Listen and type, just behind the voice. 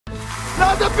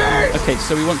Not the beast! Okay,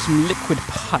 so we want some liquid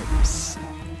pipes.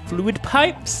 Fluid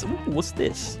pipes? Ooh, what's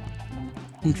this?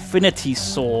 Infinity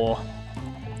saw.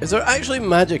 Is there actually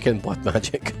magic in blood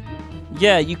magic?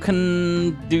 Yeah, you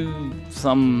can do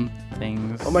some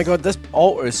things. Oh my god, this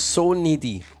altar is so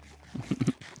needy.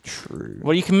 True.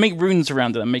 Well, you can make runes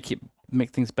around it and make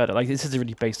things better. Like, this is a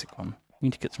really basic one. We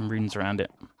need to get some runes around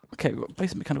it. Okay, we've got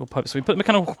basic mechanical pipes. So we put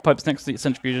mechanical pipes next to the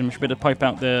centrifuge and we should be able to pipe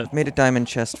out the... Made a diamond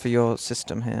chest for your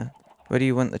system here. Where do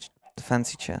you want the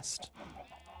fancy chest?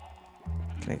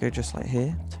 Can it go just like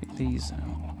here? Take these out.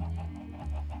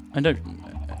 I don't...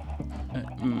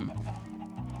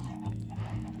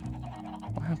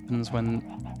 What happens when...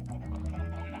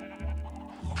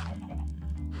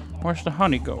 Where's the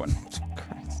honey going?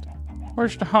 Christ.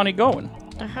 Where's the honey going?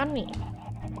 The honey.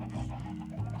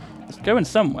 It's going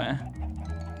somewhere.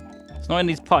 It's not in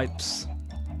these pipes.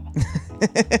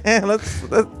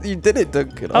 You did it,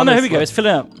 Duncan. Oh no, here we go. It's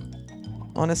filling up.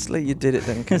 Honestly, you did it,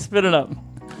 Duncan. It's filling up.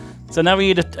 So now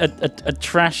we need a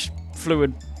trash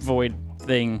fluid void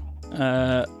thing,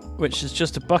 which is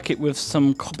just a bucket with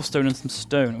some cobblestone and some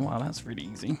stone. Wow, that's really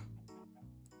easy.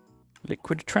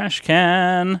 Liquid trash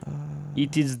can.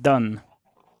 It is done.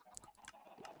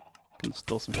 Can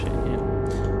store some shit here.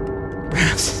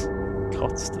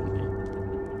 Constantly.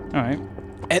 All right.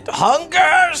 It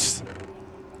hungers!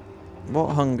 What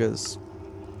hungers?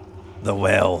 The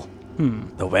well.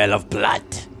 The well of blood.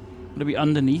 Would it be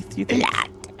underneath, do you think?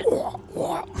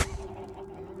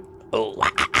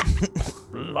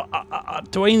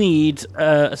 Do I need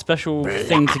a special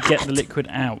thing to get the liquid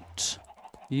out?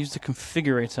 Use the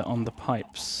configurator on the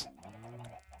pipes.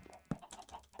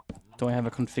 Do I have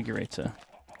a configurator?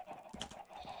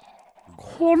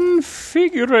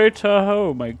 Configurator!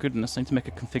 Oh my goodness, I need to make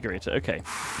a configurator. Okay.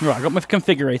 Right, I got my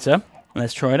configurator.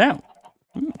 Let's try it out.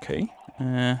 Okay.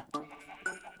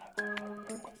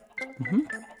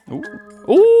 Ooh.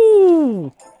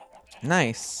 Ooh!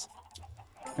 Nice.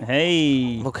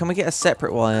 Hey! Well, can we get a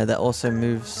separate wire that also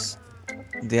moves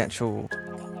the actual...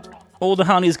 All the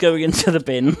honey's going into the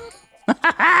bin.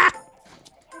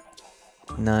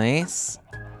 Nice.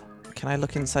 Can I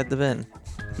look inside the bin?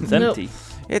 It's empty.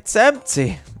 It's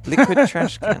empty. Liquid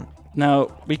trash can. Now,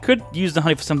 we could use the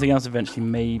honey for something else eventually,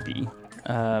 maybe.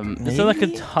 Is there like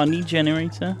a honey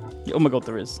generator? Oh my god,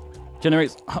 there is.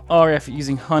 Generates RF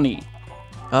using honey.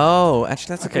 Oh,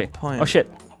 actually, that's a good point. Oh shit.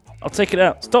 I'll take it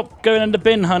out. Stop going in the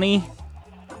bin, honey.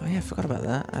 Oh yeah, I forgot about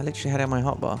that. I literally had it in my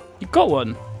hotbar. You got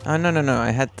one? Oh, no. I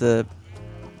had the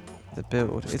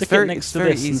build. Stick it next to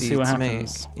this and see what make.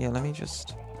 happens. Yeah, let me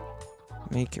just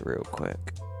make it real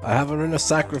quick. I have a rune of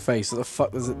sacrifice. What the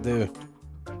fuck does it do?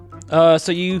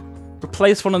 So you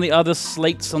replace one of the other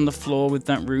slates on the floor with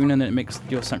that rune and then it makes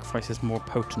your sacrifices more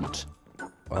potent.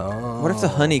 Oh. What if the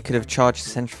honey could have charged the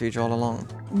centrifuge all along?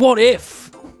 What if?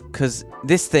 Because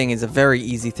this thing is a very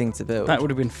easy thing to build. That would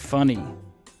have been funny.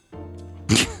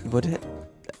 Would it?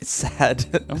 It's sad.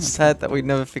 Oh It's sad that we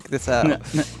never figured this out.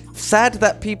 No. Sad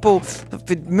that people have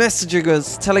been messaging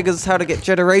us, telling us how to get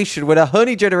generation when a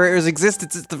honey generator has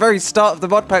existed since the very start of the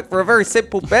mod pack for a very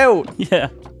simple build. Yeah.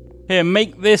 Here,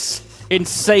 make this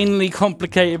insanely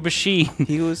complicated machine.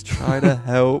 He was trying to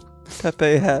help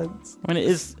Pepe Hands. I mean,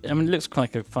 it looks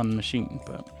like a fun machine,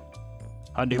 but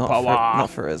I do Not power.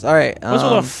 for us. All right. Where's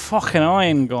all the fucking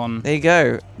iron gone? There you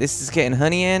go. This is getting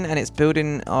honey in, and it's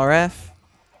building RF.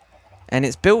 And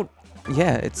it's built,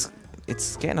 yeah, it's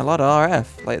getting a lot of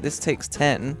RF. Like, this takes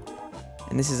 10,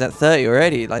 and this is at 30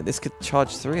 already. Like, this could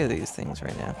charge 3 of these things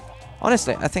right now.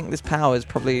 Honestly, I think this power is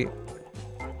probably...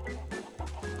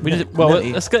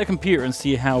 Let's get a computer and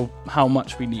see how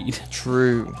much we need.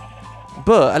 True.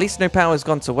 But at least no power's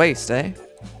gone to waste, eh?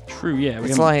 True, yeah.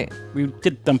 We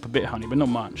did dump a bit of honey, but not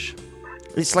much.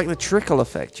 It's like the trickle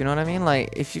effect, you know what I mean? Like,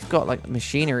 if you've got, like,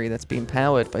 machinery that's being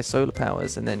powered by solar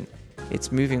powers, and then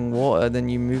it's moving water, then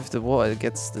you move the water, it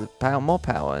gets the power, more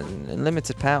power, and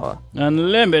unlimited power.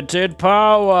 Unlimited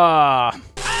power!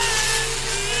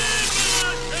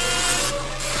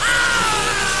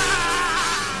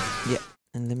 Yeah,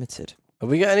 unlimited. Have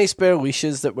we got any spare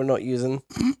leashes that we're not using?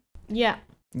 Yeah.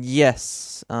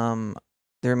 Yes,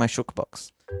 they're in my shulker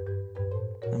box.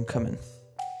 I'm coming.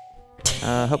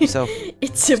 Help yourself.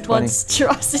 It's a 20.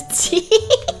 monstrosity.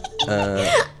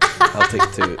 I'll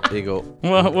take 2. There you go.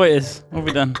 What have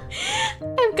we done?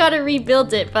 I've got to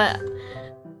rebuild it, but...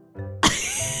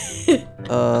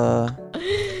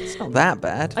 It's not that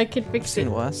bad. I could I've fix seen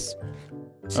it. worse.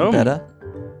 Seen better.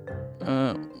 What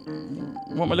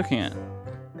am I looking at?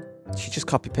 She just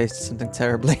copy-pasted something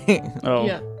terribly. Oh.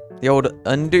 Yeah. The old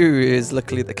undo is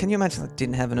luckily... Can you imagine that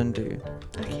didn't have an undo?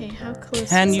 Okay, how close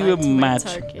Can was you I to my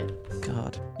imagine? target?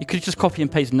 God. You could just copy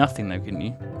and paste nothing though, couldn't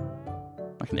you?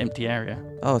 Like an empty area.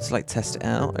 Oh, it's like test it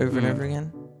out over and over again.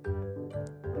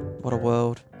 What a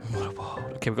world. What a world.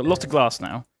 Okay, we've got lots of glass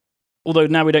now. Although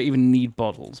now we don't even need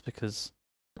bottles because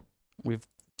we've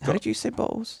How did you say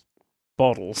bottles?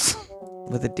 bottles.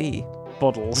 With a D.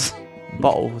 Bottles.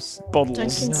 Bottles. Bottles.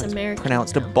 Duncan's it's American.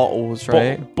 Pronounced now. bottles,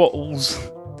 right? Bottles.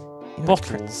 You know it's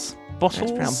Bottles. It's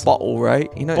Bottles. pronounced bottle, right?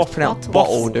 You know it's pronounced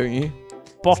Bottles. bottle, don't you?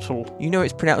 Bottle. You know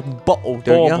it's pronounced bottle,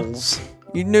 don't you? Baubles.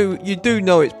 You do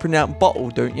know it's pronounced bottle,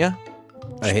 don't you?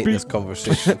 I hate this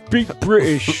conversation. Speak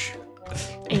British.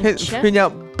 Ain't It's ya?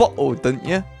 pronounced bottle, don't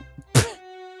you?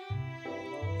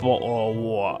 Bottle of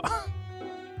what?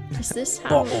 Is this how?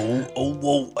 Bottle of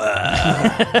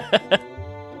water.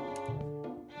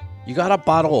 You got a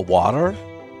bottle of water?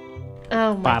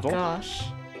 Oh my Bottle? gosh.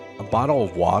 A bottle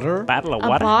of water? Battle of A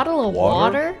what? bottle of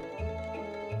Water?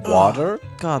 water? Water?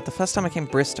 God, the first time I came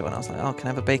to Bristol and I was like, oh, can I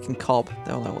have a bacon cob?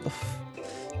 They were like, what the f...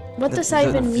 What does that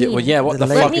even Yeah, mean? well, yeah, what the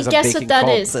The Let fuck me is a guess bacon what that cob?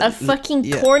 is. The- A fucking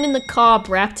yeah. corn in the cob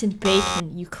wrapped in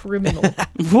bacon, you criminal.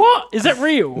 What? Is that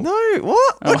real? No,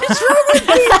 what? Oh. What is wrong with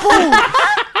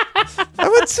people? I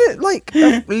went to like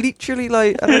literally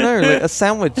like I don't know, like a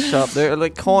sandwich shop. There,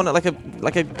 like corn, like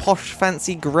a posh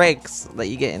fancy Greg's that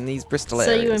you get in these Bristol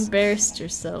So you areas. embarrassed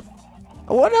yourself.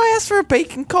 Why did I ask for a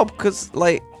bacon cob? Because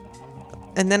like,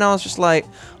 and then I was just like,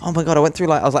 oh my god, I went through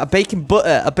like I was like a bacon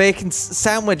butter, a bacon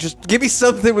sandwich. Just give me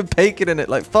something with bacon in it.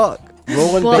 Like fuck.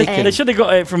 Rolling Well, bacon. They should have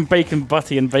got it from bacon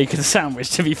butty and bacon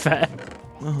sandwich, to be fair.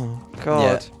 Oh Yeah,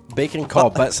 god. bacon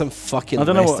cob. That's some fucking I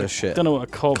don't know Leicester what shit. don't know what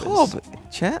a cob, is. Cob,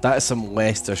 chat. That is some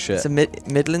Leicester shit. It's a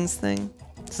Midlands thing.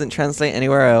 Doesn't translate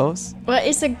anywhere else. What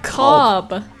is a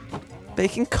cob?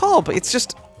 Bacon cob. It's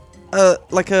just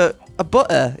like a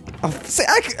butter.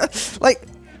 Like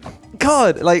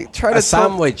God, like try to A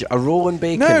sandwich, a rolling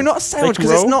bacon. No, not a sandwich Bacon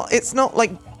because roll? it's not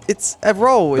like it's a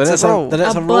roll. Then It's a roll. Then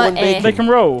it's A a rolling butter. bacon. Bacon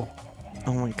roll.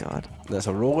 Oh my god. That's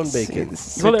a rolling See, bacon. this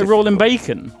is You so call it a rolling difficult.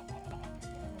 bacon.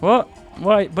 What?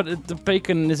 Why? But the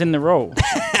bacon is in the roll.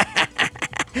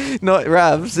 Not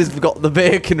Ravs has got the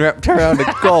bacon wrapped around a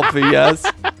cob. He has.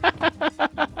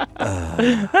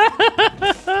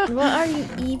 What are you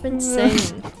even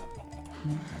saying?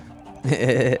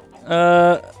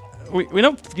 We're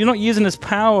not. You're not using this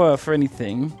power for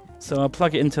anything, so I'll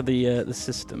plug it into the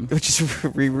system. We'll just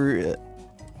reroute it.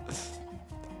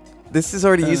 This is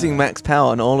already using max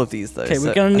power on all of these though. Okay, so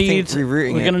we're gonna I think need.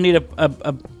 rerouting We're it. gonna need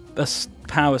a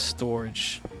power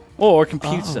storage or a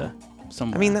computer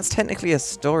somewhere. I mean, that's technically a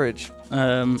storage.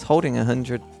 It's holding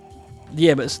 100.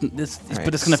 Yeah, but it's Right,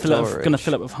 gonna fill up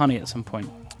storage. with honey at some point.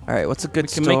 All right, what's a good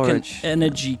We can storage? make an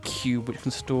energy cube which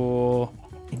can store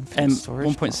Infinite storage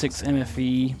 1.6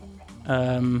 MFE,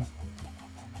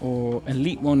 or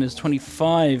elite one is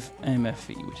 25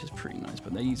 MFE, which is pretty nice.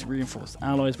 But they use reinforced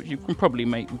alloys, which you can probably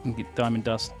make. We can get diamond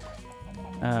dust.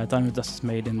 Diamond dust is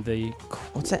made in the.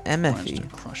 What's an MFE?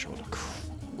 Crusher.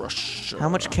 How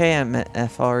much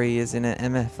KMFRE is in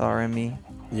an MFRME?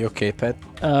 You okay, Ped?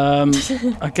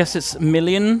 I guess it's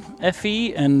million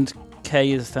FE and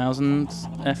K is 1,000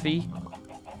 FE.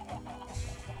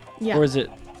 Yeah. Or is it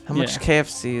How much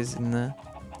KFC is in there?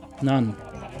 none?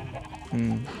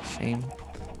 Shame.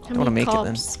 How wanna many make it then.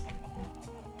 cobs?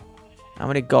 How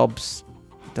many gobs,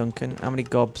 Duncan? How many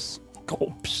gobs?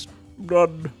 Gobs.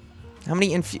 None. How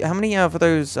many of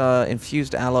those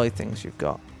infused alloy things you've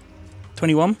got?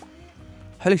 21?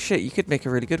 Holy shit! You could make a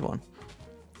really good one.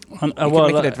 You could Well,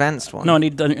 make an advanced one. no, I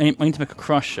need to make a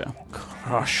crusher.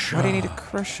 Crusher. Why do you need a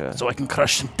crusher? So I can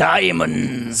crush some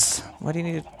diamonds. Why do you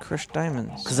need to crush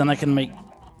diamonds? Because then I can make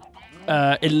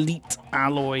elite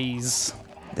alloys.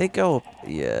 They go up.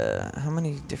 Yeah. How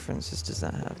many differences does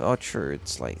that have? Oh, true.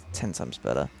 It's like 10 times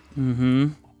better. Mm-hmm.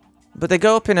 But they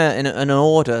go up in an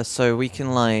order, so we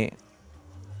can like.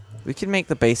 We can make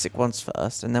the basic ones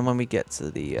first, and then when we get to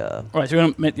the Right, so we're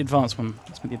going to make the advanced one.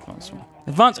 Let's make the advanced one.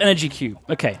 Advanced energy cube.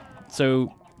 Okay,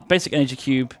 so basic energy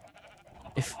cube.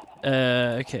 If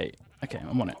okay,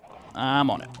 I'm on it.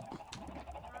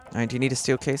 Alright, do you need a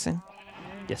steel casing?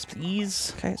 Yes,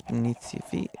 please. Okay, it's beneath your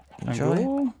feet. Thank Enjoy.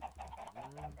 you.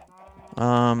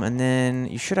 And then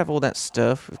you should have all that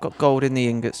stuff. We've got gold in the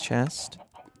ingots chest.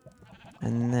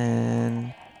 And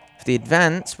then for the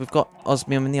advance, we've got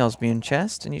osmium in the osmium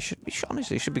chest, and you should be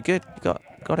honestly, you should be good. You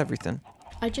got everything.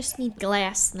 I just need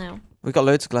glass now. We've got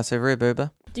loads of glass over here,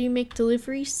 Boba. Do you make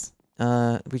deliveries?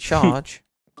 We charge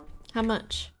How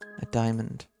much? a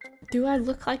diamond. Do I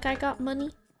look like I got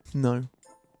money? No.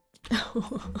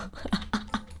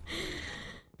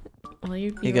 Well,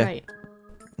 you'd be Here you go. right.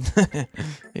 Here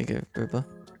you go, Ruba.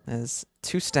 There's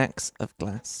 2 stacks of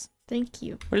glass. Thank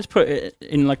you. We'll just put it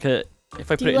in like a.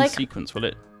 If I put it in like- sequence, will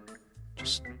it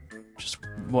just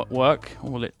work,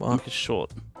 or will it What? make it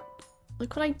short?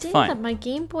 Look what I did. Fine. My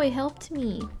Game Boy helped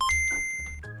me.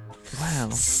 Wow.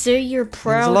 So you're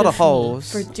proud There's a lot of me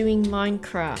holes. for doing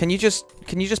Minecraft. Can you just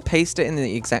paste it in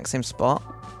the exact same spot?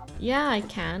 Yeah, I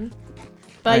can.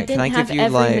 But I Alright, can didn't I have give you,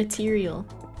 every like- material.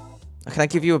 Can I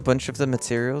give you a bunch of the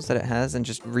materials that it has and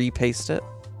just repaste it?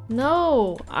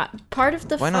 No, part of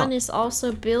the Why fun not? is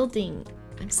also building.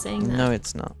 I'm saying that. No,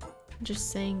 it's not. I'm just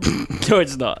saying that. No,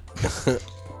 it's not.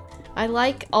 I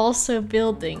like also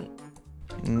building.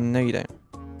 No, you don't.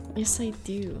 Yes, I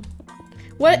do.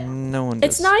 What? No one does.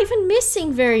 It's not even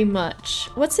missing very much.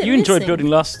 What's it You enjoyed missing? building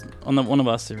last on one of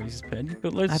our series, Ped. You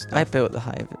built loads of stuff. I built the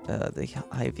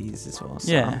hives as well.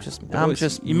 So Yeah. I'm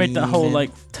just. You made that whole memeing.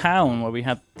 like town where we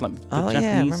had like the Oh, yeah, I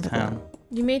Japanese remember that. town.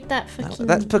 You made that fucking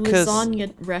that's because-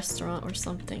 lasagna restaurant or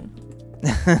something.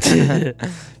 Yeah,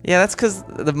 that's because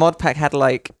the mod pack had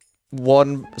like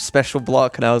 1 special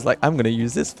block, and I was like, I'm gonna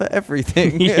use this for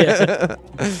everything. Yeah.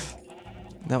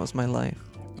 That was my life.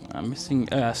 I'm missing.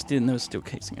 Steel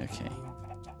casing. Okay.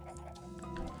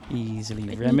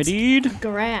 Easily It remedied.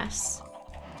 Grass.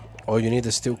 Oh, you need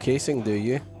a steel casing, do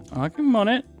you? I'm on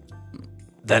it.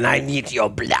 Then I need your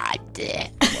blood.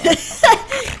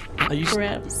 Are you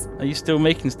Ravs. are you still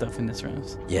making stuff in this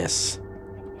Ravs? Yes.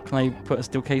 Can I put a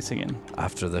steel casing in?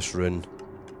 After this rune.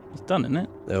 It's done, isn't it?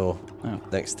 Oh, Oh.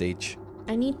 next stage.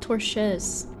 I need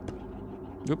torches.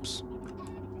 Oops.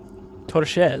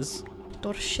 Torches.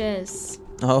 Torches.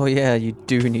 Oh yeah, you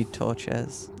do need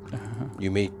torches.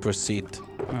 You may proceed.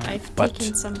 I've But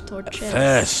taken some torches.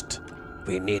 First,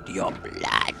 we need your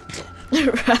blood.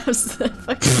 Ravs the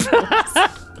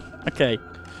fucking Okay.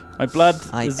 My blood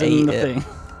I is in the ate it. thing.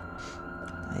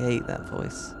 I hate that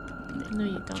voice. No,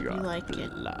 you don't. You like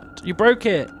it. Blood. You broke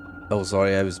it. Oh,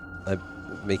 sorry, I'm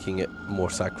making it more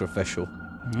sacrificial.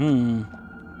 Hmm.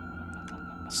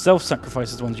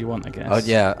 Self-sacrifice is the ones you want, I guess. Oh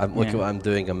yeah, look at Yeah. what I'm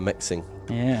doing. I'm mixing.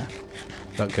 Yeah.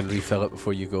 Duncan, refill it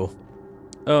before you go.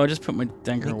 Oh, I just put my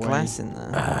danker Need away. glass in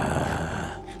there.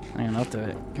 Hang on, I'll do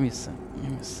it. Give me a sec.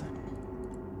 Give me a sec.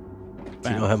 Do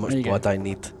you know how much There you go. blood I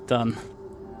need? Done.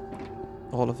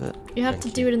 All of it. You have Thank to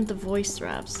you. do it in the voice,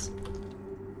 Ravs.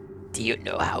 Do you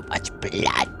know how much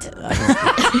blood?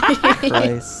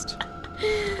 Christ.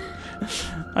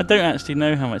 I don't actually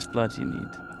know how much blood you need.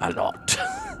 A lot.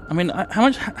 I mean, how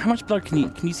much blood can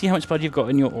you see how much blood you've got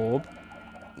in your orb?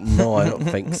 No, I don't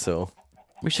think so.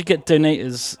 We should get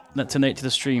donators that donate to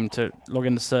the stream to log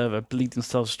in the server, bleed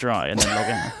themselves dry, and then log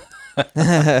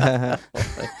in.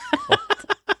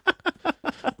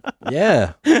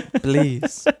 Yeah.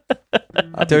 Please.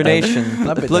 I'd be Donation. down-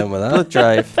 I'd be blood, down with that. blood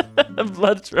drive.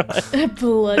 Blood dry.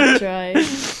 Blood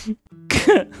drive.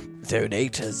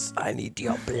 Donators, I need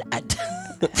your blood.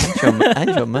 And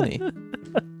your money.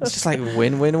 It's just like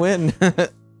win-win-win.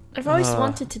 I've always Ah.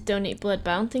 wanted to donate blood,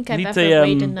 but I don't think I've need ever to,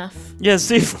 weighed enough. Yeah,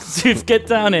 Zoof, get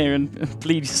down here and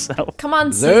bleed yourself. Come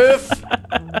on, Zoof.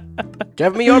 Zoof!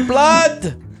 Give me your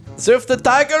blood! Zoof the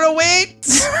dagger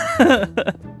awaits!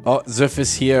 Oh, Zoof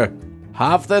is here.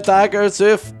 Have the dagger,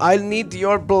 Zoof. I need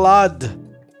your blood.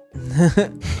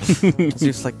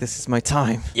 Zeus like, this is my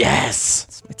time. Yes!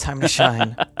 It's my time to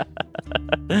shine.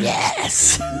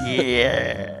 Yes!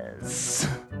 Yes.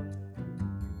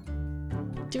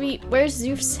 Where's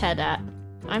Zeus's head at?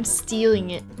 I'm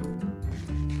stealing it.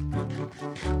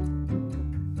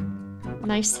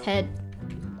 Nice head.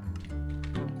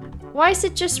 Why is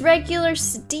it just regular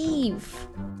Steve?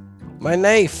 My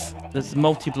knife! There's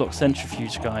multi-block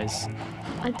centrifuge, guys.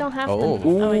 I don't have Oh. them.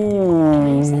 Oh, I do.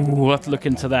 Amazing. We'll have to look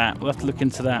into that.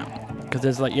 Because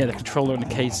there's like, the controller and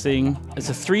the casing. It's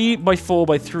a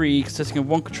 3x4x3 consisting of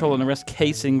one controller and the rest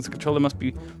casings. The controller must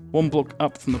be one block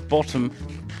up from the bottom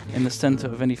in the center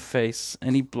of any face.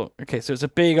 Any block. Okay, so it's a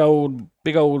big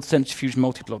old centrifuge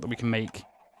multi-block that we can make.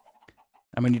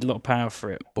 And we need a lot of power for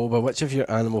it. Boba, which of your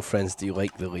animal friends do you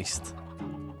like the least?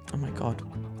 Oh my god.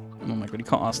 Oh my god, you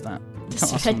can't ask that. You Does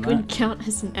can't ask him Redwood that. count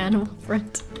as an animal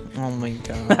friend? Oh my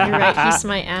god. You're right, he's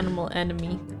my animal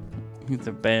enemy. He's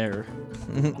a bear.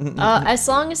 As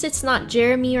long as it's not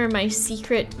Jeremy or my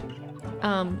secret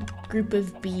group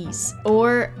of bees,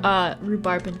 or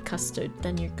rhubarb and custard,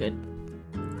 then you're good.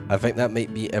 I think that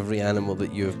might be every animal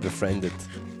that you have befriended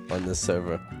on this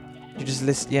server. You just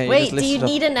list. Yeah. Wait, you just do you listed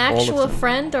need up an all of actual them.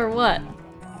 friend or what?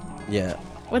 Yeah,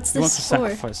 What's He wants to this for?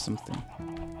 sacrifice something.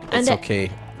 it's And okay.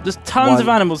 There's tons of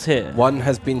One- animals here. One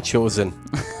has been chosen.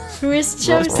 who is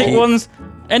Well, Pick chosen? Oh. ones.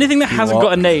 Anything that You hasn't what?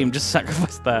 got a name, just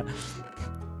sacrifice that.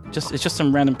 It's just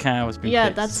some random cow has been Yeah,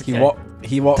 fixed. that's He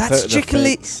okay. walked That's out of the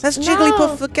Jiggly. fence. That's No.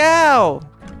 Jigglypuff the cow.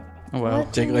 Oh well.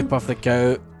 What? Jigglypuff the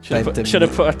cow. Should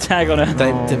have put a tag on her.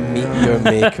 Time to meet your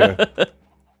maker.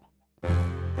 I'm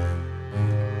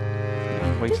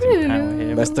wasting power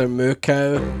here. Mr. Moo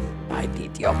Cow. I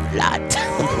need your blood.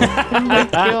 Oh my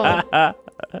god.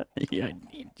 Yeah, I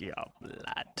need your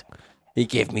blood. He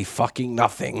gave me fucking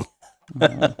nothing.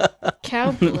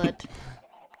 Cow blood.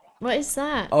 What is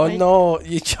that? Oh Why- no,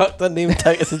 you chucked the name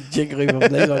tag as a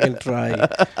Jigglypuff. Now I can try.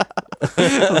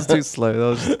 That was too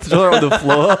slow. That was throw it on the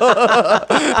floor.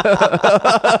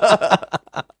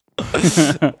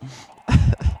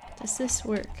 Does this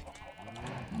work?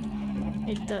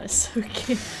 It does.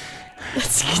 Okay.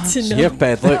 That's good to know. Here,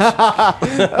 Ped, look.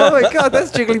 Oh my god,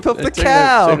 that's Jigglypuff the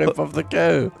cow. Jigglypuff the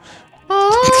cow.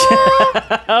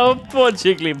 Ah! Oh, poor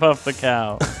Jigglypuff the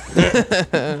cow.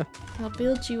 I'll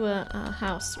build you a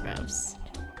house, Ravs,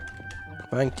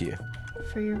 Thank you.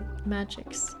 for your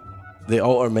magics. The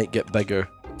altar might get bigger.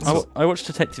 I watched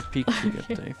Detective Pikachu the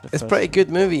other day. For the It's first pretty good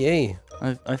movie, eh?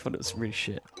 I thought it was really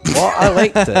shit. What? I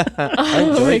liked it. I Oh my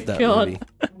enjoyed that god.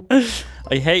 movie.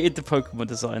 I hated the Pokemon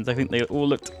designs. I think they all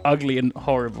looked ugly and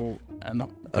horrible and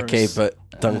Okay, gross. but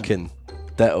Duncan,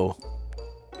 Ditto,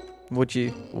 Would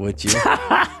you? would you?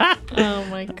 Oh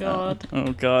my god.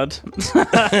 Oh god.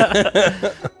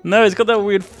 No, it's got that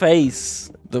weird face.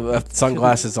 The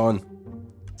sunglasses on.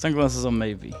 Sunglasses on,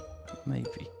 maybe.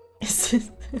 Maybe.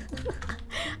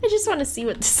 I just want to see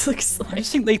what this looks I like.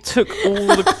 just think they took all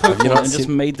the Pokemon not and just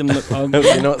seen- made them look Have ugly.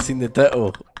 you not seen the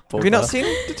Ditto? Have you not poster?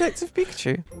 seen Detective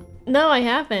Pikachu? No, I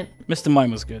haven't. Mr.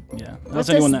 Mime was good, yeah. That What was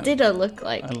the only does one that Ditto look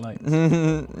like? I liked.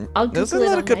 I'll There's a Google it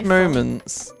lot on of good my phone.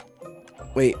 moments.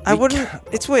 Wait, I wouldn't.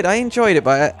 It's weird. I enjoyed it,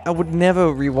 but I would never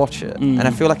rewatch it, and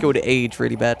I feel like it would age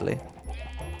really badly.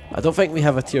 I don't think we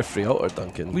have a tier 3 altar,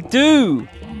 Duncan. We do!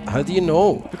 How do you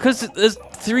know? Because there's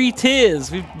 3 tiers.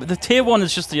 The tier 1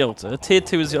 is just the altar. Tier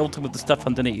 2 is the altar with the stuff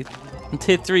underneath. And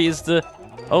tier 3 is the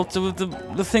altar with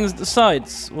the things at the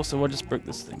sides. Also, I just broke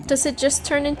this thing. Does it just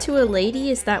turn into a lady?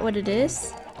 Is that what it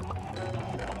is?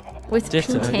 With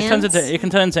Ditto. pink It, turns hands? into, it can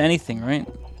turn into anything, right?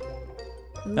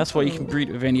 That's why you can breed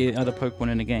with any other Pokemon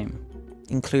in the game.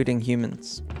 Including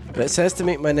humans. But it says to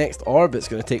make my next orb, it's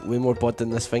going to take way more blood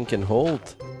than this thing can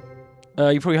hold.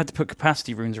 You probably had to put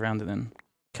capacity runes around it then.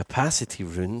 Capacity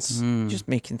runes? Just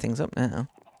making things up now.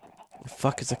 The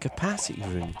fuck is a capacity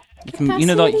rune? You can, you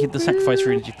know, like the sacrifice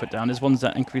runes you put down. There's ones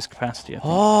that increase capacity. I think.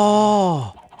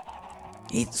 Oh!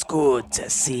 It's good to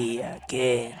see you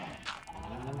again.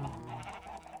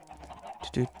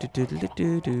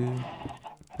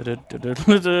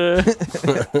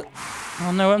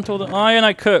 Oh no, I'm told the iron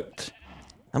I cooked.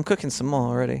 I'm cooking some more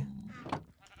already.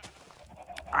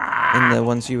 In the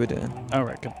ones you were doing.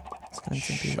 Alright, good.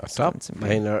 Shut up.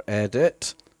 Minor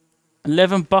edit.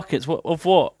 11 buckets. What of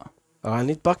what? Oh, I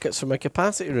need buckets for my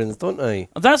capacity runes, don't I?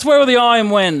 That's where all the iron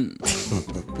went.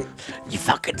 You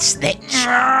fucking snitch.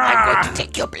 I'm going to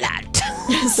take your blood.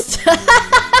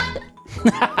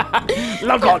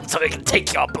 Log on so we can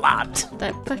take your blood.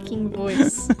 That fucking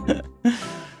voice.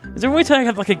 Is there a way to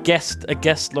have like a guest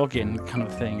login kind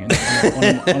of thing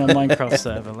on a Minecraft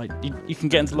server? Like you can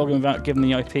get into login without giving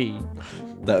the IP.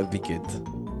 That would be good.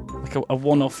 Like a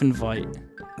one-off invite.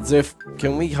 Zuf,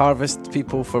 can we harvest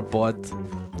people for blood?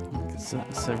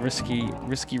 It's a risky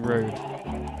road.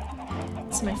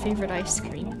 It's my favorite ice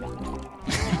cream.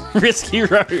 Risky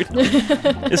road.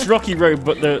 It's rocky road,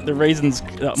 but the raisins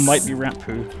might be rat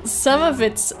poo. Some of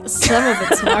it's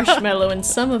marshmallow and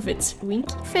some of it's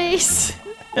winky face.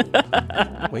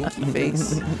 Winky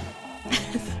face.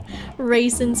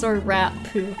 Raisins or rat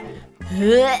poo.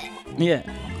 Yeah,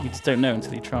 you just don't know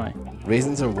until you try.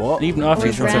 Raisins are what? Even after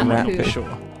you Or try, you might rat not be poo.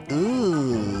 sure.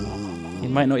 Ooh. You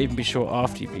might not even be sure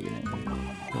after you've eaten it.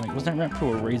 You're like, was that rat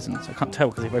poo or raisins? I can't tell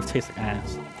because they both taste like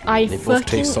ass. I They both fucking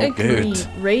taste so agree. good.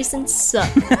 Raisins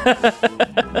suck.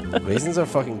 Raisins are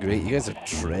fucking great. You guys are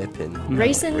tripping. No,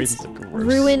 Raisins are gross.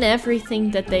 ruin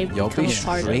everything that they Y'all become be a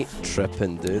part straight of.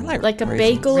 tripping, dude. Like a raisins.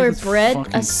 bagel or Raisins bread,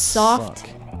 fucking a soft, suck.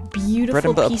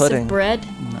 beautiful butter piece pudding. of bread,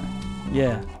 No.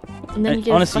 Yeah. and then you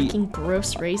get honestly, a fucking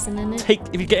gross raisin in it.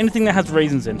 If you get anything that has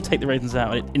raisins in, take the raisins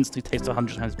out, and it instantly tastes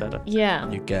 100 times better. Yeah.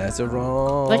 You guys are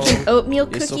wrong. Like an oatmeal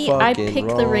You're so cookie, I fucking pick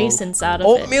the wrong. raisins out of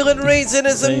Oatmeal and raisin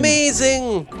is Same.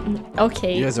 amazing. it.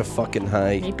 Okay. You guys are fucking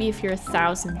high. Maybe if you're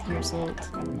 1,000 years old.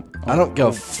 I don't give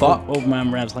a fuck. Old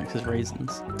man Ravs likes his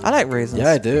raisins. I like raisins.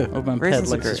 Yeah, I do. Old man Ped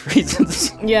Raisins are likes his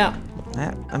raisins. Yeah.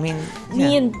 I mean, Me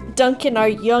yeah. and Duncan are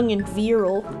young and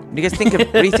virile. What do you guys think of?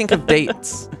 What do you think of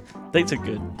dates? Dates are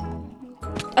good.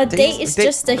 A Dates- date is date-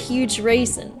 just a huge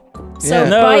raisin. So Yeah.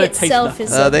 No, by they taste itself nothing.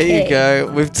 is okay. There you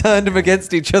go. We've turned them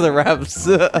against each other, Ravs.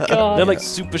 God. They're like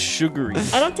super sugary.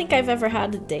 I don't think I've ever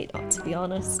had a date, to be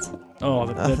honest. Oh,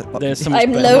 there's so much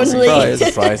I'm better. lonely. surprised.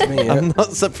 Surprise me. Yeah. I'm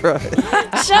not surprised.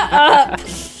 Shut up!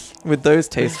 With those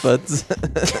taste buds.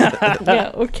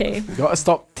 Yeah, okay. You gotta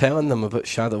stop telling them about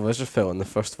Shadow Israfel in the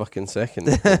first fucking second.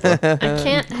 I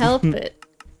can't help it.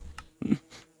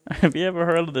 Have you ever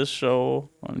heard of this show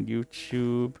on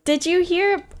YouTube? Did you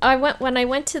hear? When I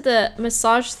went to the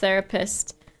massage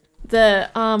therapist, the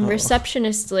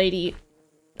receptionist lady.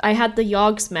 I had the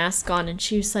Yogs mask on, and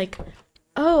she was like,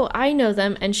 "Oh, I know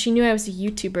them," and she knew I was a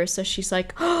YouTuber, so she's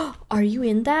like, "Oh, are you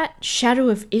in that Shadow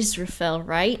of Israfel,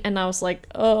 right?" And I was like,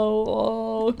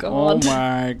 "Oh God." Oh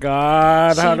my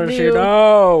god, how She does she knew.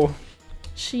 know?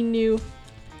 She knew.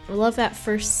 Love at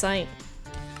first sight.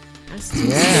 I was too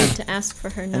Yeah. scared to ask for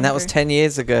her number. And that was 10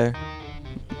 years ago.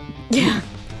 Yeah.